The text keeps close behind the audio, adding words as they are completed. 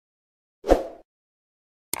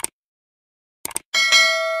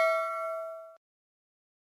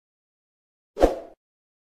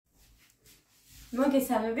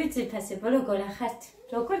მოგესალმებით ძირფასებო, როგორ ახართ?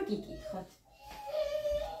 როგორ გიკითხოთ?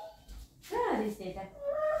 რა არის დედა?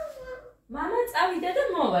 მამა წავიდა და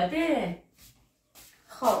მოვადე?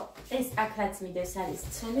 ხო, ეს აქ რაც მიდევს არის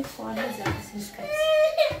ცოლი, ხო არა ზავის მისკაც.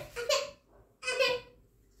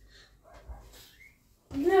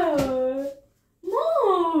 ნო,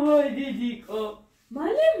 მოვადე დიკო,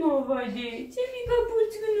 მალე მოვადე, ჩემი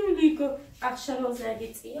გაბუძგნულიკო. ახშა როზა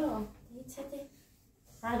გიწიო? იცადე.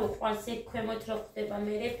 არ უყვარს ეგ ქვემოთ რო ხდება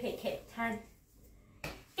მერე ფექებთან.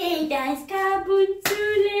 დედას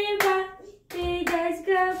გაბუნცულება, დედას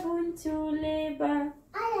გაბუნცულება.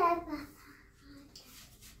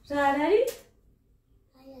 რა არის?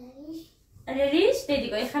 არ არის?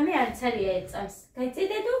 დედიკო, ეხლა მე არც არია ეწამს. გაიწი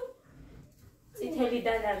დედო? წითელი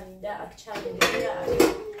დანა მინდა აქ ჩამოვიდე რა არის.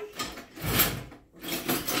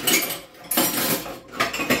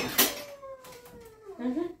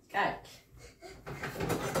 კარგი.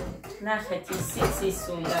 ნახეთ ის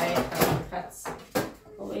უნდა ეხლა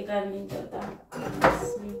ვეგარ მინდოდა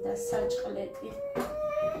მინდა საჭყლეტი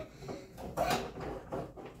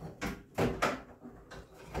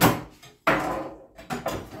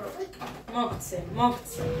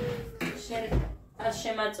მოგცე შენ არ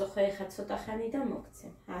შემაწუხე ეხლა ცოტა ხანი და მოგცე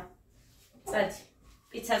წადი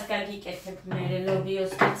პიცას გაგიკეთებ მე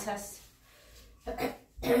ლობიოს პიცას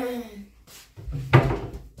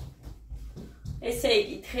ესე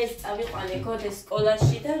იგი დღეს წავიყვანე გოდეს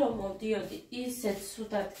სკოლაში და რომ მოვდიოდი ისეთ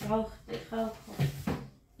ცუდად გავხდი ხალხო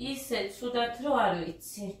ისეთ ცუდად რომ არ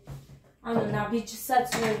ვიცი ანუ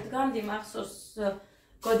ნაბიჯსაც ვერ დგამდი მახსოვს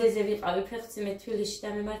გოდეზე ვიყავი ფეხმძიმედ თბილისში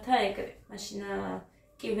და მემართა ეგრე მაშინ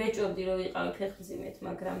კი ვეჭვობდი რომ ვიყავი ფეხმძიმედ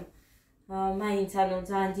მაგრამ მაინც ანუ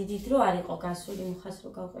ძალიან დიდი დრო არ იყო გასული მუხას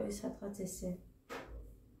რომ გავყევი სადღაც ესე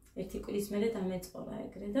ერთი კვირის მერე დამეწყორა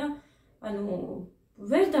ეგრე და ანუ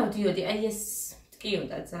ვერ დავდიოდი, აი ეს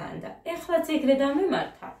ტკიოდა ძალიან და ეხლაც ეგრე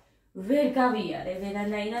დამემართა, ვერ გავიარე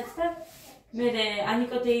ვერანაირად და მე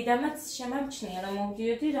ანიკო დეიდამაც შემამჩნია რომ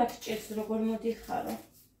მოვდიოდი რა გჭირს როგორ მოდიხარო.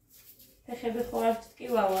 ფეხები ხო არ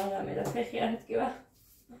ტკივაო არამე და ფეხი არ ტკივა.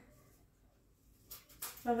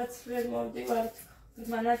 რაღაც ვერ მოვდივარ,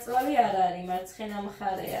 მანაწლავი არ არის, მარცხენა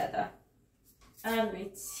მხარეა და არ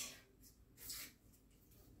ვიცი.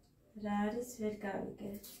 რა არის ვერ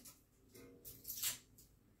გავიგე.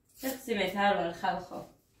 ფეხმძიმედ არ ვარ ხალხო.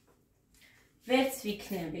 ვერც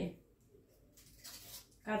ვიქნები.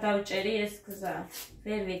 გადავჭერი ეს გზა.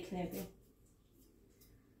 ვერ ვიქნები.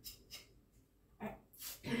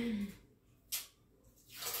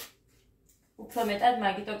 უფრო მეტად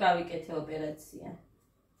მაგიტო გავიკეთე ოპერაცია.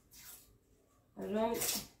 რომ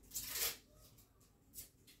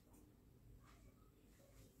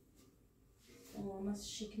მას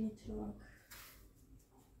შიგნით რო აქ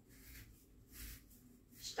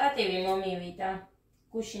შტატივი მომივიდა,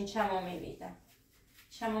 გუშინ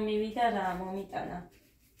ჩამომივიდა რა მომიტანა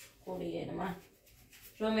კურიერმა,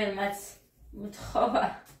 რომელმაც მთხოვა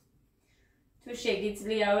თუ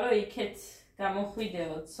შეგიძლიაო რომ იქეთ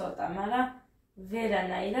გამოხვიდეო ცოტა, მაგრამ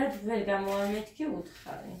ვერანაირად ვერ გამოამეთქი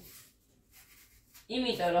უთხარი.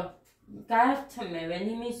 იმიტომ რომ გართმევენ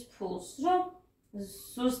იმის ფულს, რომ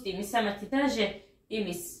ზუსტი მისამართი დაჟე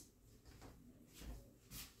იმის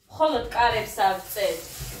მხოლოდ კარებს ავწევ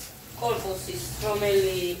კორპუსის,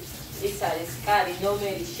 რომელი ის არის კარი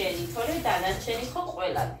ნომერი შენი თორე დანარჩენი ხო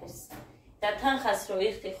ყველაფერს. და თანხას რო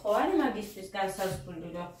იხდი ხო არის მაგისტრის განსაზღვრული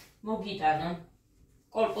რომ მოგიტანონ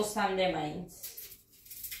კორპუსამდე მაინც.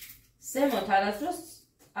 ზემოთ არასდროს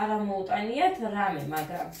არ მოუტანიათ რამე,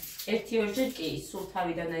 მაგრამ ერთი-ორჯერ კი სულ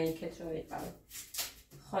თავიდან აიქეთ რომ ვიყავი.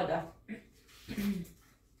 ხო და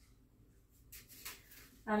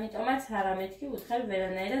ამიტომაც არამეთქი უთხარ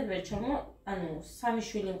ვერანაირად ვერ ჩამო, ანუ სამი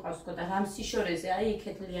შვილი მყავს და რამ სიშორეზე აი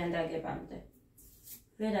იქეთ ლიანდაგებამდე.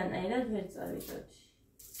 ვერანაირად ვერ წავიდოდი.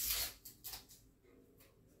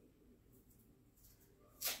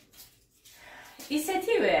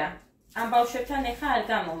 ისეთივეა. ამ ბავშვებთან ეხა არ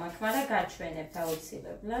გამომაქვს, მაგრამ გაჩვენებთ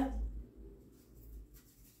აუცილებლად.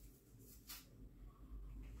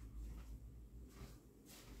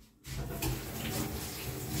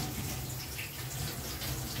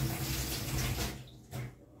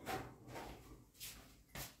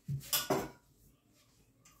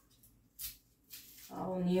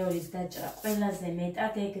 ნიორის დაჭრა ყველაზე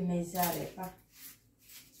მეტად ეგ მეზარება.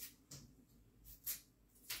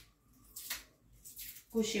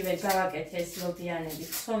 გუში ვერ გავაკეთე ეს ლობიანები,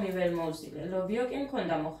 ცომი ვერ მოვზილე, ლობიო კი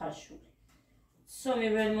მქონდა მოხარშული. ცომი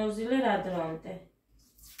ვერ მოვზილე რა დრომდე.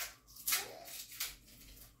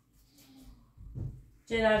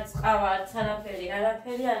 ჯერ არ წყავა, არც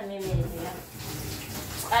არაფერი არ მიმიღია.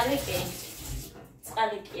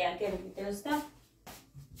 წყალი კი აგერ ვიდეოს და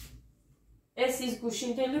ეს ის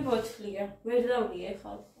გუშინდელი ბოთლია, ვერ დავლიე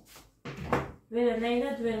ხალხო.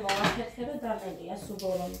 ვერანაირად ვერ მოვახერხე და დამელია სულ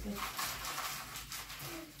ბოლომდე.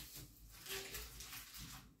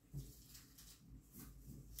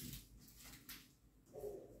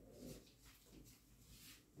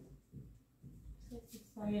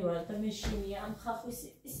 ამივარ და მეშინია ამ ხახვის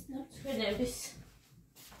ის ნაცვლების.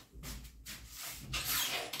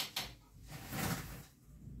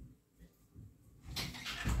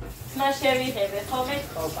 მა შევიღებე ხო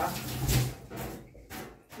მეტყობა.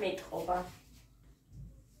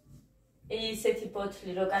 ესეთი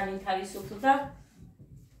ბოთლი რო განინთავისუფლდა.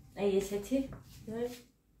 აი ესეთი.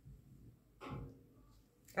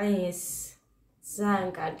 აი ეს ძალიან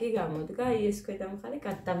კარგი გამოდგა, აი ეს ქვედა მხარე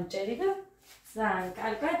გადამჭერი და ძალიან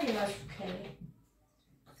კარგად იმას ვქენი.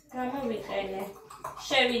 გამოვიყენე.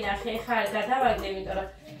 შევინახე ხა არ გადავაგდე, იმიტომ რომ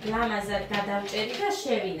ლამაზად გადავჭერი და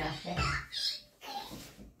შევინახე.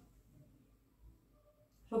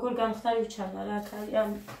 როგორ გამხდარი ვჩანა რა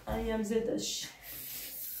აი ამ ზედაში.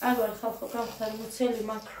 არ ვარ ხალხო გამხდარი მუცელი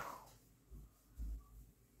მაქვს.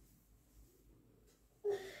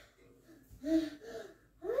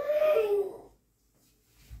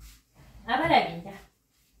 აბა რა გინდა?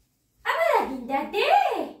 დე? დე?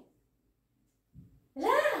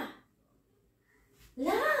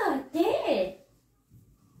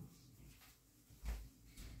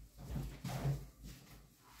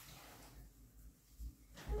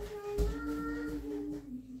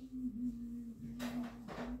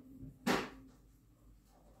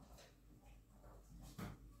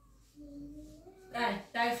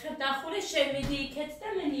 დაახურე შევიდი იქეთ და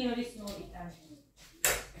მე ნიორის მოვიტანე.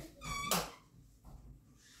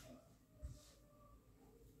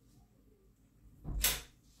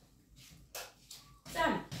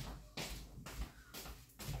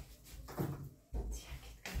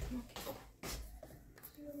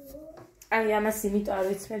 აი ამას იმიტომ არ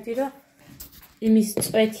ვიცმევდი, რომ იმის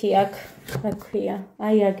წვეთი აქვს, რა ქვია,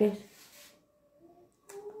 აი აგერ.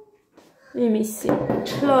 იმისი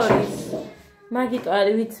ფლორის მაგიტო არ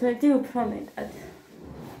ვიცმევდი უფრო მეტად.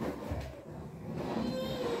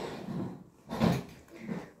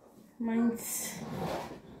 მაინც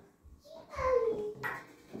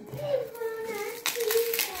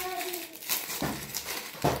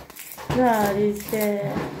რა არის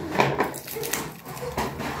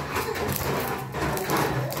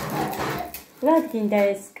რა გინდა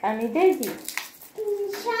ეს კანიდედი?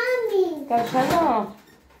 შამი. გაშანო?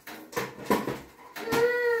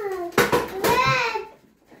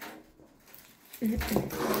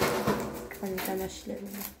 კანი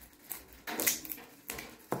დამაშლებული.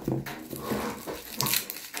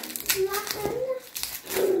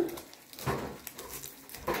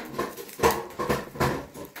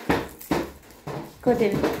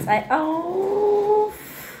 კოდები წაი.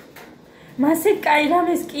 მასე კაი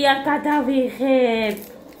რამეს კი არ გადავიღებ.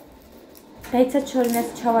 დაიცად შორინას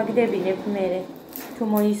ჩავაგდებინებ მერე. თუ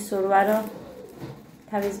მოისურვა რომ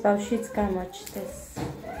თავის ბავშვიც გამოჩნდეს.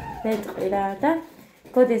 მეტყვი რა და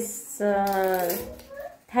გოდეს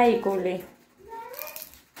თაიგული.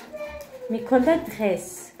 მიქონდა დღეს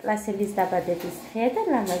კლასელის დაბადების დღე და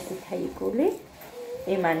ლამაზი თაიგული.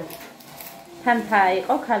 იმან თანთა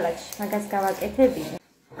იყო ქალაქში, მაგას გავაკეთებინე.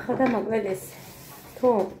 ხო და მოკლედ ეს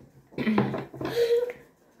თუ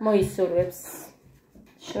მოისურვებს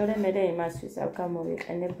შორე მერე იმას ვიზავ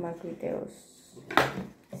გამოვიყენებ მაგ ვიდეოს.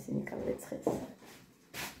 ისინი გავეცხეს.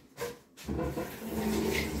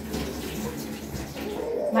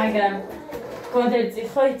 მაგრამ გოდერძი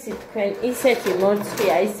ხო იცით თქვენ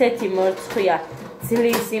ისეთი მორცხვია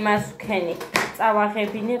ძლივს იმას ვქენი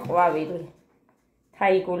წავაღებინე ყვავილი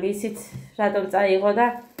თაიგული ისიც რატომ წაიღო და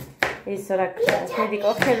ის რა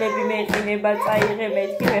მედიკო ხელები მეყინება წაიღე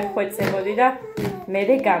მეთქი მეხვეწებოდი და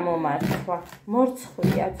მერე გამომართვა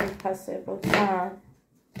მორცხვია ძვირფასებო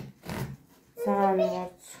ძალიან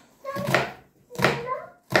მორცხვი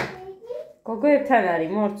გოგოებთან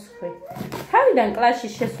არის მორცხვი თავიდან კლასში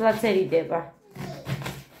შესვლა წერიდება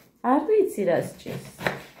არ ვიცი რა სჭირს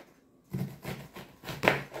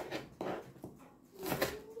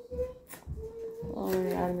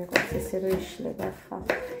არ მიყვარს ესე რომ იშლება ხა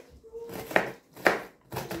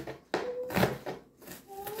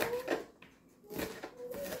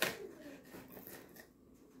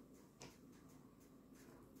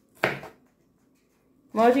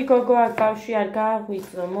მოდი გოგო აქ ბავშვი არ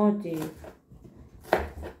გააღვიძო მოდი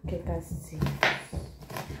გეგასცი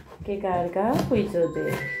გეგა არ გააღვიძოდე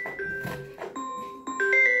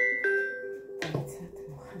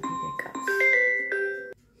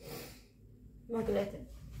მოკლედ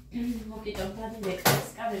მოკიდო გადმეკრეს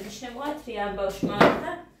კაბელი შემოათრია ამ ბავშვმა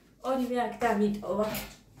და ორივე აქ დამიტოვა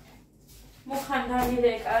მუხანდანი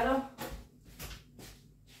რეკარო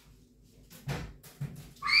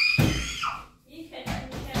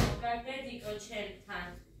დედიკო ჩემთან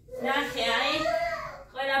ნახე აი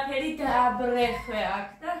ყველაფერი დააბრეხვე აქ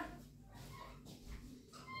და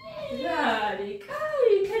რა არის კაი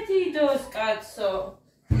იქეთ იდოს კაცო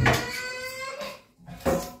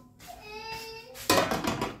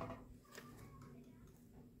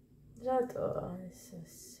რატო ეს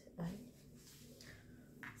აი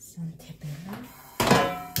სანთებელა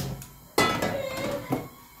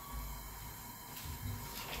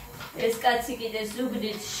ეს კაცი კიდე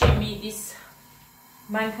ზუგდიდში მიდის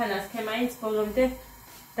მანქანას ქემაინც ბოლომდე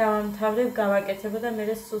დავამთავრებ გავაკეთებო და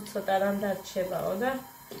მე სულ ცოტა რამ დარჩებაო და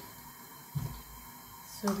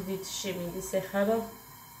ზუგდიდში მიდის ეხლა რომ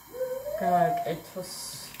გავაკეთოს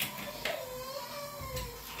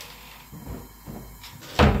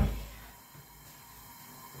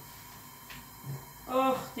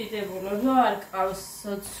ოხ დიდებულო რო არ ყავს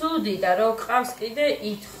ცუდი და რო ყავს კიდე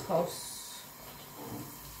ითხოვს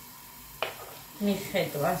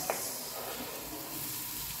მიხედვას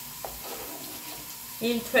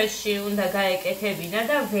იმ თვეში უნდა გაეკეთებინა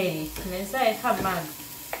და ვერ ითმეს და ეხა მაგ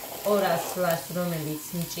 200 ლარს რომელიც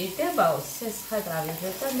მჭირდებაო სესხად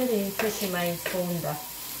ავიღებ და მე იმ თვეში მაინც უნდა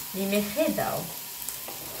მიმეხედაო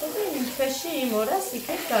და იმ თვეში იმ 200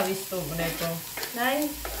 იქეთ გავისწრებო აი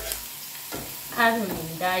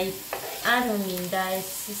არ მინდა ეს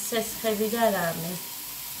სესხები და რამე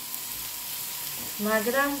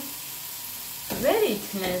მაგრამ ვერ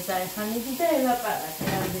ითმეს აი ხა მიდი და ელაპარაკე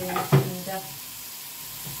რამდენი მინდა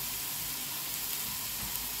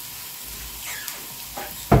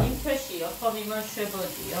იმ თვეშიო ხომ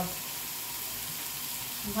იმოშვებოდიო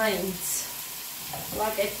მაინც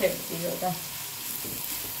ვაკეთებდიო და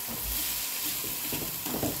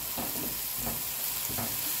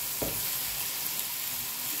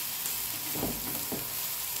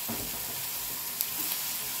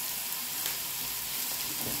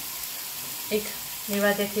იქ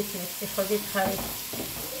მივადეთით მისი ხოდით ხარი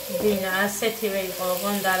დინა ასეთივე იყო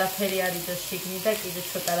ოღონდ არაფერი არ იდო შიგნით და კიდე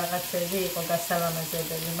ცოტა რაღაცები იყო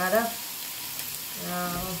გასალამაზებელი მაგრამ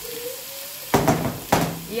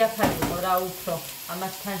იაფად იყო რა უფრო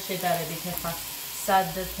ამასთან შედარებით ახლა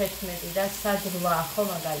სად 11 და სად 8 ხო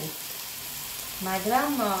მაგალითად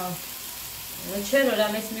მაგრამ ჩვენ რომ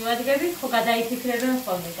რამეს მივადგებით ხო გადაიფიქრებენ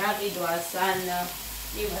ხოლმე გაყიდვას ან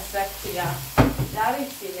იმას რა ქვია რა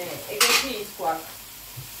ვიცი მე ეგეთი ის გვაქვს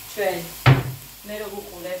ჩვენ მე რო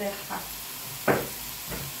ვუყურებ ახლა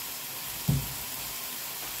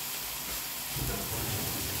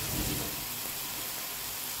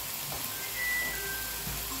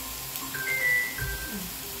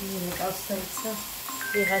მეკავსაიცა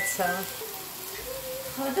რაღაცა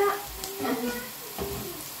ხო და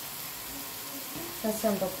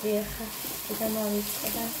დასამბობი ახლა და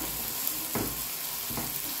მოვიწყდა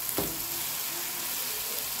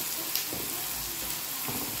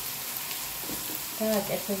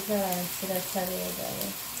გააკეთებ და რაც არიებაა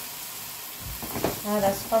არა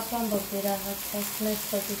სხვა სამბობი რაღაცას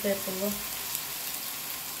მეთოდი დეპულო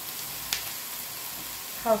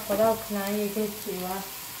ხალხო რა ვქნა ეგეთივა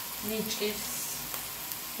მიჭირს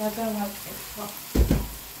რა გავაკეთო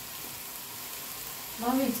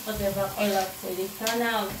მომიწყდება ყველაფერი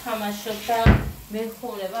განა თამაშობ და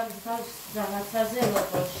მეხურება მსგავს რაღაცაზე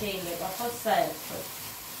როგორ შეიძლება ხო საერთოდ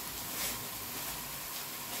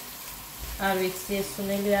არ ვიცი ეს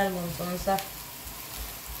უნელი არ მომწონსა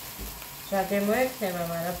რა გემოექნება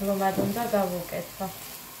მაგრამ ბლომად უნდა გავუკეთო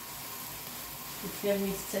ისე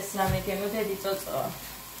მისცეს რამე გემოდედი წოწოა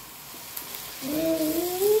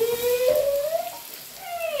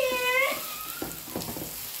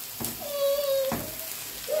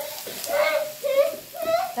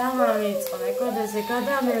დამავიწყო მეგობრებო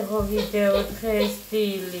გადამეღო ვიდეო დღეს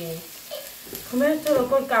დილი ხმერთო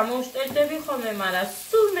როგორ გამოვშტერდები ხოლმე მაგრამ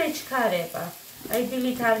სულ მეჩქარება აი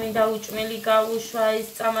დილით არ მინდა უჭმელი გავუშვა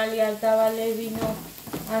ის წამალი არ დავალევინო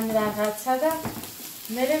ან რაღაცა და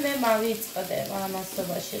მე მავიწყდება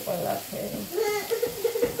ამასობაში ყველაფერი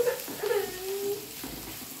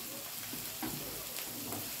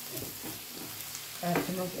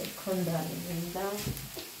კარგი მოგქონდარი მინდა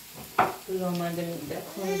ლომად მინდა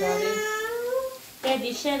ქონდარი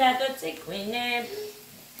დედი შენ რატო წიკვინებ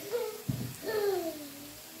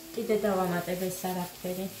კიდე დავამატებ ეს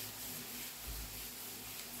არაფერი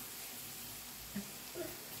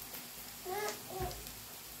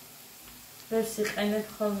ვერს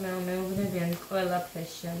იყენებ ხოლმე მეუბნებიან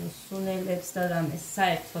ყველაფერში ანუ სუნელებს და რამეს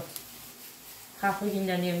საერთოდ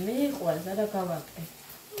ხახუგინდანი მიყვარს და გავაკეთე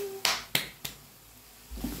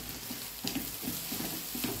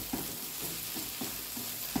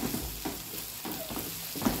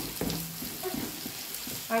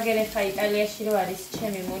მაგერ ხა იტალიაში რო არის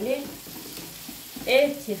ჩემი მული.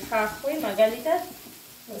 ერთი ხახვი მაგალითად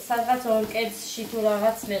სადღაც ორ კერძში თუ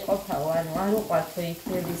რაღაც მეყოფაო, ანუ არ უყვართ იქ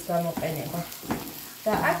ველის გამოყენება.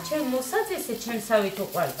 და აქ ჩემ მოსაც ესე ჩემსავით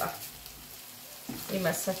უყვარდა.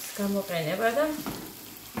 იმასაც გამოყენება და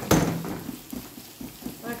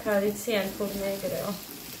აქ არიციან თურმე ეგრეო.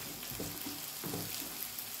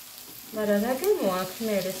 მაგრამ რა გემოაქვს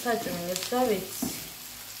მე საჭმელებს და ვიცი.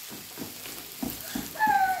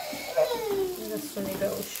 დასუნი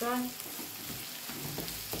გაუშვა.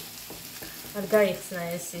 არ გაიხსნა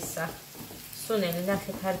ეს ისა. სუნელი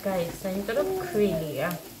ნახეთ არ გაიხსნა, იმიტომ რომ ქვილია.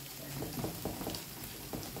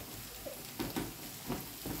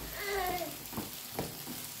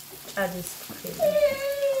 ჭადის ქვილი.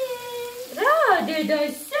 რა დედა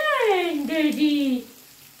შენ დედი?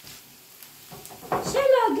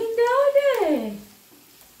 შელაგინდაოდე?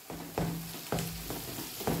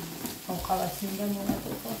 ოყავას მინდა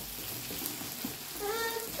მონატოხო.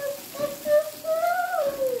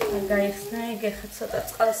 გაიხსნა ეგ ცოტა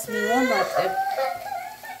წყალს მივამატებ.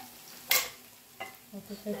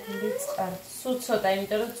 ოდესეთი წყალი. სულ ცოტა,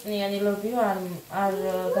 იმიტომ რომ წვნიანი ლობიო არ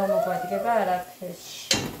გამოგვადგება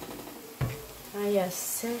არაფერში. აი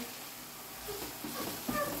ასე.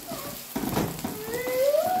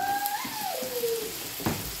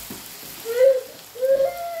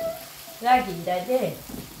 რა გინდა დე?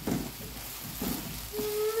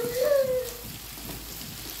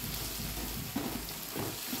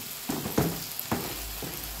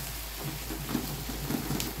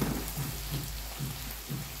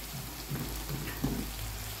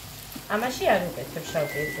 ამაში არ უკეთებ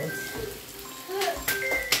შავკერძელს.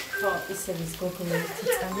 ხო, ისე ვის გოგოერთი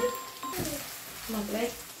წამი.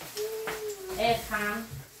 მოკლედ. ეხა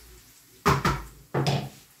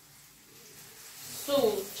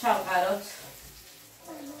სულ ჩავყაროთ.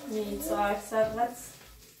 მიწვარ სადღაც.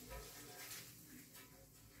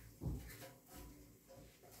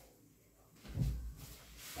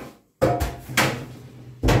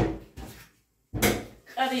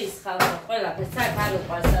 ის ხალხო ყველაფერს აქ არ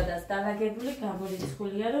უყვარს სადაც დალაგებული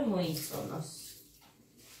გამორიცხულია რომ მოიწონოს.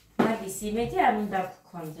 მაგის იმედი არ უნდა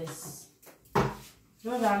გქონდეს.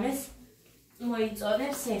 რომ რამეს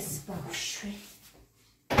მოიწონებს ეს ბავშვი.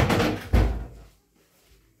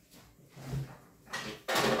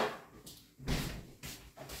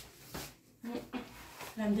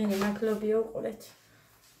 რამდენი მაგ ლობიო უყურეთ.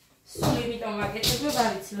 სულ იმიტომ ვაკეთებ, რომ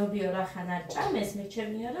არ ვიცი ლობიო რახან არ ჭამეს,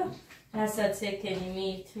 მეჩვენია რომ რასაც ეკენი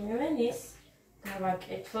მიირთმევენ ის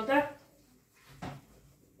გავაკეთო და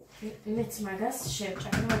მეც მაგას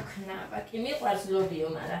შევჭამო ქნავა. კი მიყვარს ლობიო,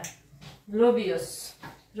 მაგრამ ლობიოს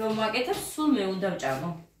რომ ვაკეთებ სულ მე უნდა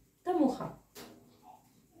ვჭამო და მუხა.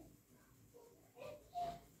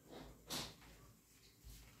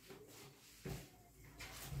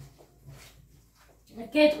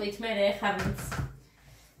 გეტყვით მე ეხა ვინც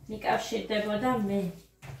მიკავშირდებოდა მე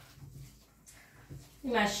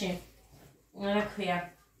იმაში რა ქვია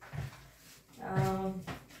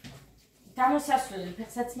გამოსასვლელი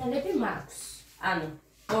ფეხსაცმელები მაქვს. ანუ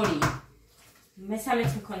ორი.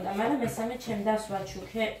 მესამეც მქონდა, მაგრამ მესამე ჩემ დას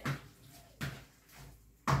ვაჩუქე.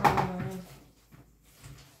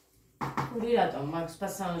 ორი რატომ მაქვს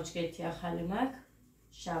ფასაოჩკეთი ახალი მაქვს,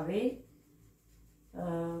 შავი,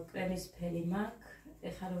 კრემისფერი მაქვს,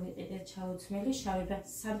 ეხლა რომ ვიყიდე ჩაუცმელი, შავი და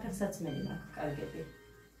სამფეხსაცმელი მაქვს კარგები.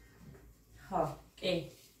 ხო, კი.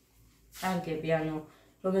 კარგები, ანუ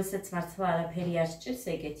რომელსაც მართლა არაფერი არ სჭირს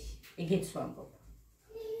ეგეც ვამბობ.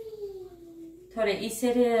 თორე ისე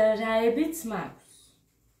რაებიც მაქვს.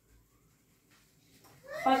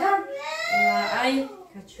 ხო და აი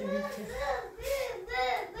გაჩვენეთ.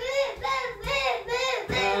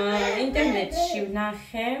 ინტერნეტში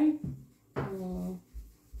ვნახე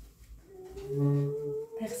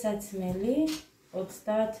ფეხსაცმელი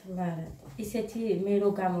 30 ლარა. ისეთი მე რო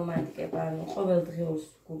გამომადგება, ანუ ყოველდღიურს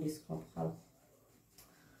გულისხმობ ხალხ.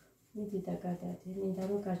 მიდი და გადადი, მინდა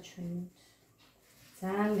რომ გაჩვენოთ.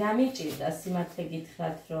 ძალიან გამიჭირდა სიმართლე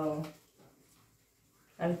გითხრათ, რომ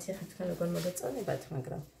არ ვიცი ხა თქვენ როგორ მოგეწონებათ,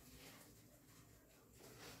 მაგრამ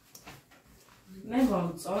მე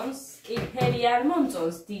მომწონს, კი ფერი არ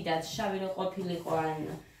მომწონს დიდად, შავი რო ყოფილიყო ან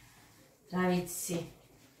რა ვიცი.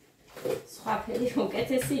 სხვა ფერი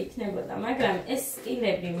უკეთესი იქნებოდა, მაგრამ ეს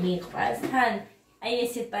სტილები მიყვარს. თან აი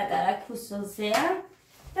ესე პატარა ქუსლზეა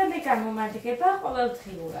და მე გამომადგება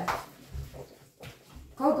ყოველდღიურად.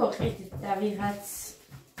 გოგო ყიდით და ვიღაც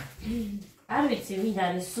არ ვიცი ვინ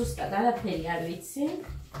არის სუსტად, არაფერი არ ვიცი.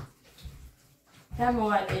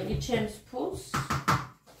 გამოვაკელი ჩემს ფულს.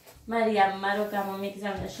 მარიამმა რო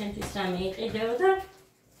გამომიგზავნა შენთვის რამე იყიდეო და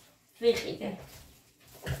ვიყიდე.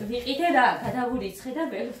 ვიყიდე რა, გადავურიცხე და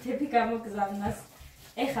ველოდები გამოგზავნას.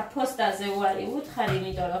 ეხა ფოსტაზე უარი ვუთხარი,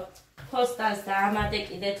 იმიტომ რომ ფოსტას და ამადე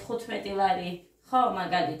კიდე 15 ლარი, ხო,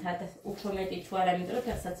 მაგალითად, უფრო მეტი თუ არა, იმიტომ რომ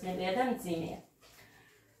ფეხსაცმელია და მძიმეა.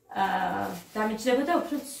 დამიჯდებოდა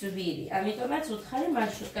უფრო ძვირი, ამიტომაც ვუთხარი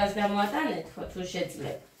მარშრუტკას გამოატანეთ, ხო, თუ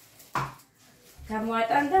შეძლებ.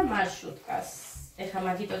 გამოატან და მარშრუტკას. ეხა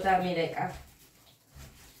მაგიტო დამირეკა.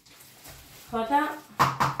 ხო და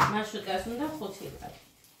მარშრუტკას უნდა 5 ლარი.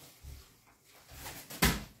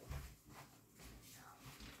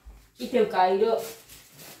 კიდევ კაი რომ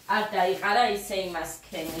არ დაიყარა ისე იმას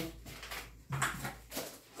ქენი.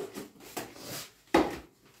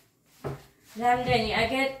 რამდენი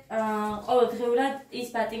აგერ ყოველდღიურად ის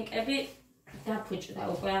ბატინკები დაფუჭდა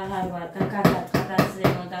უკვე აღარ ვარ და გადაწყდა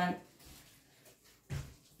ზემოდან.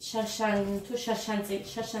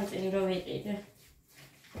 შაშანწინ რო ვიყიდე.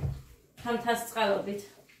 თამთასწყალობით.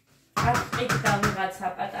 აქ ყიდდა ვიღაცა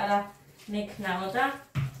პატარა მექნაო და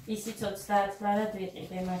ისიც 30 ლარად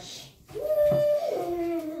ვიყიდე მაშინ.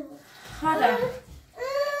 ხოდა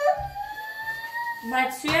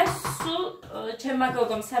მაცვია სულ ჩემმა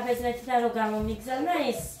გოგომ საბერძნეთიდან რო გამომიგზავნა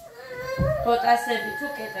ის ბოტასები თუ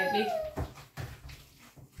კეტები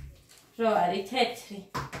რო არის თეთრი.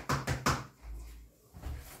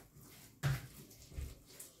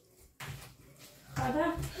 ხოდა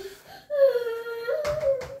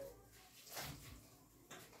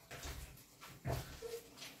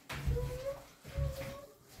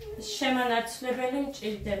შემანაცვლებელი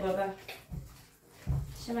მჭირდებოდა.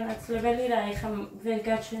 შემანაცვლებელი რა, ეხა ვერ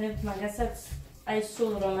გაჩვენებთ მაგასაც, აი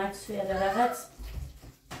სულ რომ აცვია და რაღაც.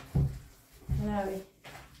 რავი.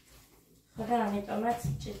 ხოდა ამიტომაც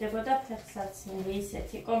მჭირდებოდა ფეხსაცმელი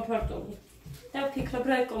ისეთი კომფორტული. და ვფიქრობ,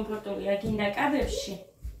 რომ კომფორტულია გინდა კაბებში,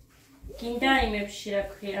 გინდა იმებში, რა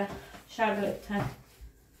ქვია, შარლებთან.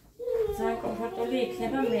 ძალიან კომფორტული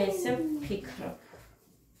იქნება, მე ესე ვფიქრობ.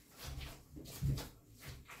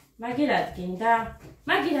 მაგირად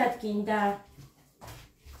გინდა.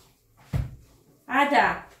 ადა,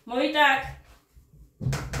 მოიტაკ.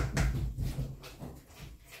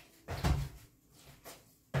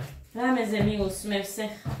 რამეზე მიუსმევს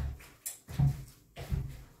ეხა.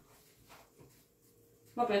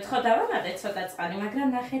 მოკლედ, ხო დავამატე ცოტა წყალი, მაგრამ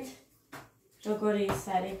ნახეთ, როგორი ის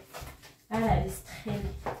არის. არ არის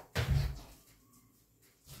თხელი.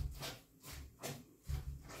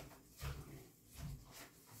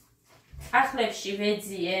 ახლებში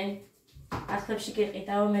ვეძიე. ახლებში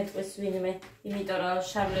გიყიდაო მეტყვის ვინმე, იმიტომ რომ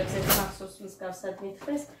შარლებზე მახსოვს მსგავსად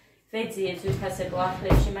მithres, ვეძიე ძვირფასებო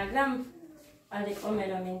ახლებში, მაგრამ არ იყო მე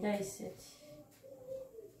რომ მინდა ისეთი.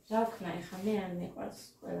 რა ვქნა ეხა, მე არ მიყვარს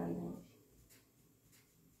ყველანაირი.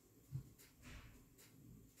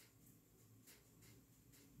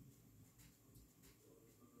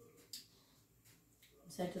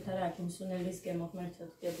 საერთოდ არა აქ იმსუნელის გემო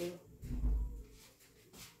ღმერთოდ გებიო.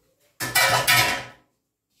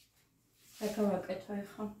 აკა ვაკეთო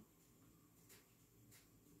ეხა.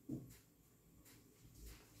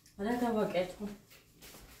 რა დავაკეთო?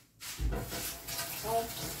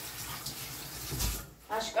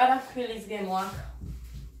 აშკარა ქვილის გემო აქ.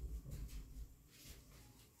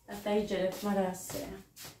 და დაიჯერეთ, მაგრამ ასეა.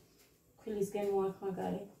 ქვილის გემო აქ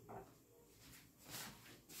მაგარი.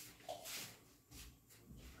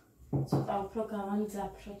 ცოტა უფრო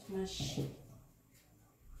გავამძაფროთ მაშინ.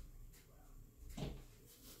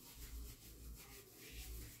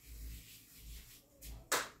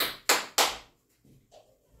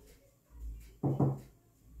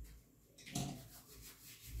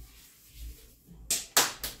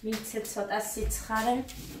 მიცეთ ცოტა სიცხარე.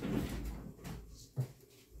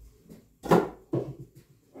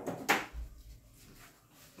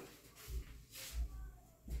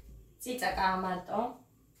 წიწა გაამარტო.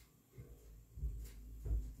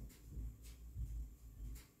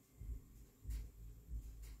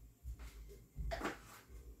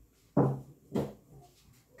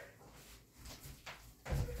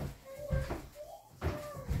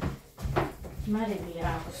 მარილი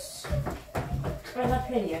აქვს.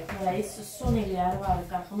 ყველაფერი აქვს, მაგრამ ის სუნილი არ ვარ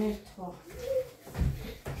გაღმერთო.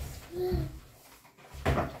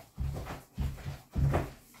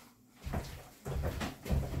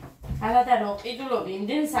 არა და რო ყიდულობ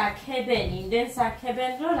იმდენს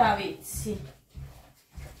აქებენ, რომ რა ვიცი.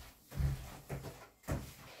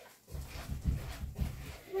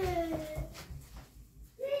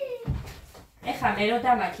 ეხა მე რო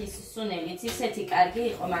დამაქი ის სუნელიც ისეთი კარგი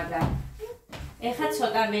იყო, მაგრამ ეხა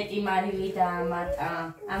ცოტა მეტი მარილი დაამატა.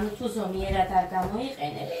 ანუ თუ ზომიერად არ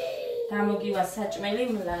გამოიყენებ, გამოგივა საჭმელი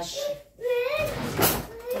მლაში.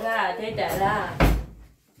 რა, დედა, რა.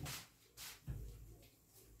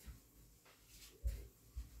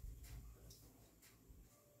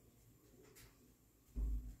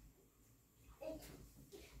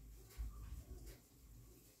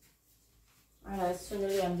 არა,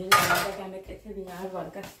 სუნელი ამდენია და გამეკეთებინა არ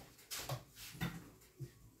ვარგა.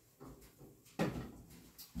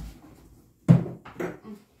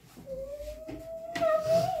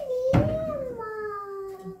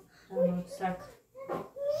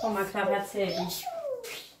 ხომ აქ რაღაცეები.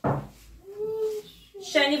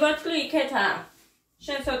 შენი ბოთლი იქეთა.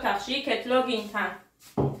 შენს ოთახში იქეთ ლოგინთან.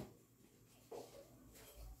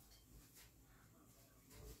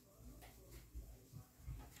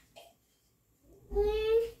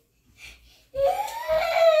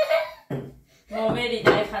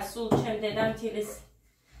 მომერიდა ეხა სულ ჩემ დედამთილის.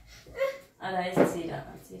 არა ეს ძირა.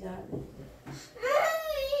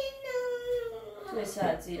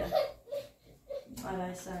 ესაა ძირა. არა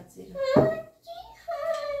ესაა ძირა.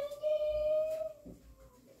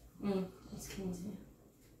 ეს კინზია.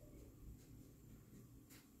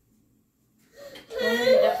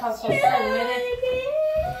 მომერიდა ხალხო სულ მერე.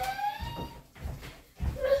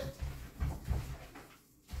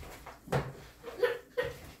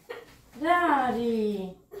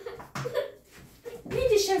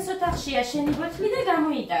 მიდი შენს ოთახშია შენი ბოთლი და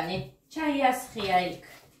გამოიტანე. ჩაი ასხია იქ.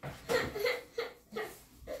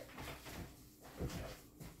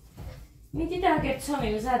 მიდი და აგერ ცომი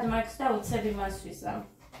მზად მაქვს და უცები მასვისა.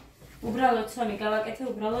 უბრალოდ ცომი გავაკეთე,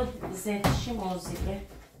 უბრალოდ ზეთში მოვზიდე.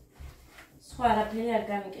 სხვა არაფერი არ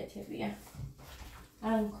გამიკეთებია.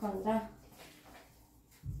 არ მქონდა.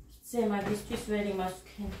 ზე მაგისთვის ვერ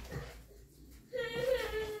იმასვქენ.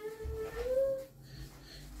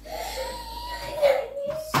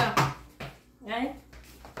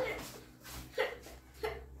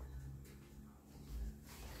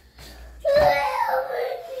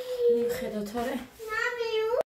 ხედო თორე